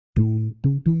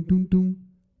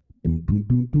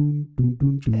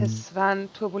Es war ein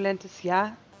turbulentes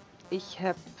Jahr. Ich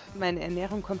habe meine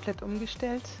Ernährung komplett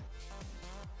umgestellt,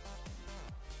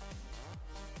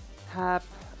 habe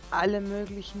alle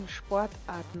möglichen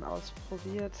Sportarten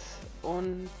ausprobiert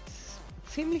und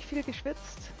ziemlich viel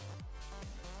geschwitzt.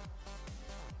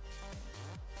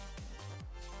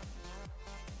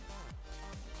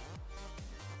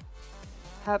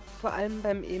 Habe vor allem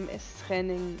beim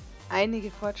EMS-Training einige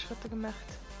Fortschritte gemacht.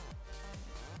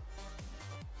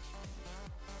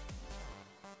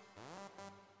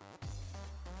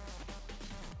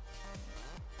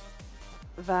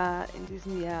 War in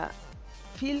diesem Jahr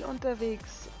viel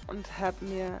unterwegs und habe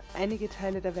mir einige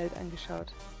Teile der Welt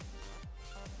angeschaut.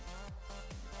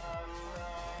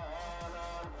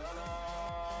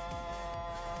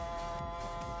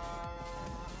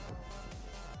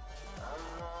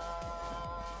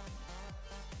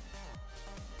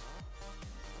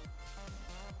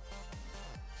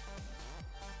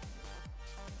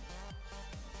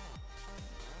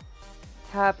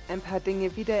 Habe ein paar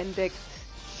Dinge wiederentdeckt,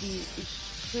 die ich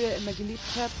früher immer geliebt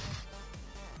habe,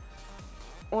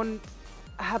 und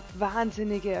habe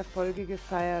wahnsinnige Erfolge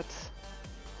gefeiert.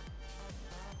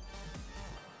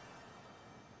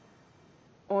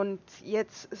 Und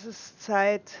jetzt ist es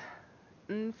Zeit,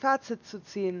 ein Fazit zu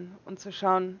ziehen und zu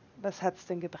schauen, was hat es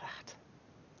denn gebracht,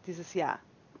 dieses Jahr.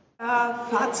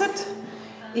 Fazit: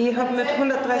 Ich habe mit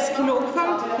 130 Kilo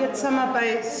angefangen, jetzt sind wir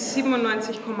bei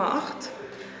 97,8.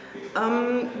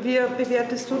 Wie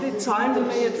bewertest du die Zahlen, die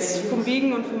wir jetzt vom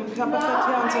Wiegen und vom Körperfett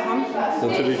her und so haben?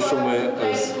 Natürlich schon mal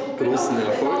als großen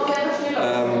Erfolg,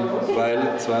 weil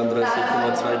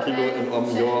 32,2 Kilo in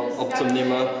einem Jahr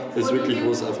abzunehmen, ist wirklich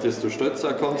was, auf das du stolz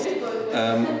sein kannst.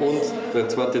 Und der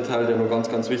zweite Teil, der noch ganz,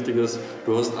 ganz wichtig ist: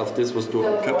 Du hast auf das, was du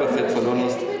an Körperfett verloren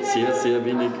hast, sehr, sehr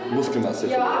wenig Muskelmasse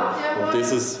verloren. Und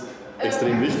das ist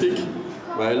extrem wichtig,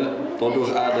 weil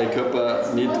dadurch auch dein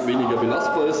Körper nicht weniger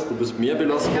belastbar ist, du bist mehr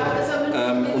belastbar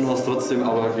und hast trotzdem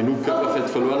aber genug Körperfett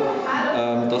verloren,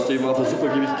 dass du eben auf ein super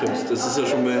Gewicht kommst. Das ist ja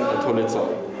schon mal eine tolle Zahl.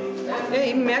 Ja,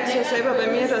 ich merke es ja selber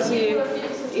bei mir, dass ich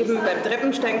eben beim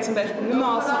Treppensteigen zum Beispiel nicht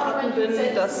mehr außer Atem bin,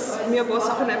 dass mir ein paar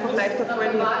Sachen einfach leichter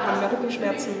fallen, ich habe keine mehr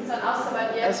Rückenschmerzen.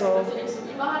 Also,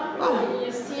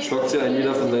 Schlagt sich ein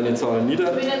jeder von deinen Zahlen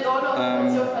nieder,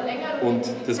 und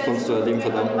das kannst du auch dem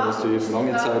verdanken, dass du eben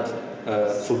lange Zeit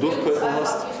so durchgehalten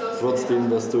hast, trotzdem,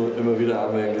 dass du immer wieder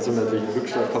einmal einen gesundheitlichen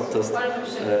Rückschlag gehabt hast.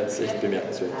 Das ist echt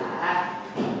bemerkenswert.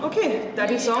 okay, da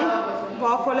die Song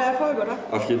war voller Erfolg, oder?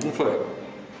 Auf jeden Fall.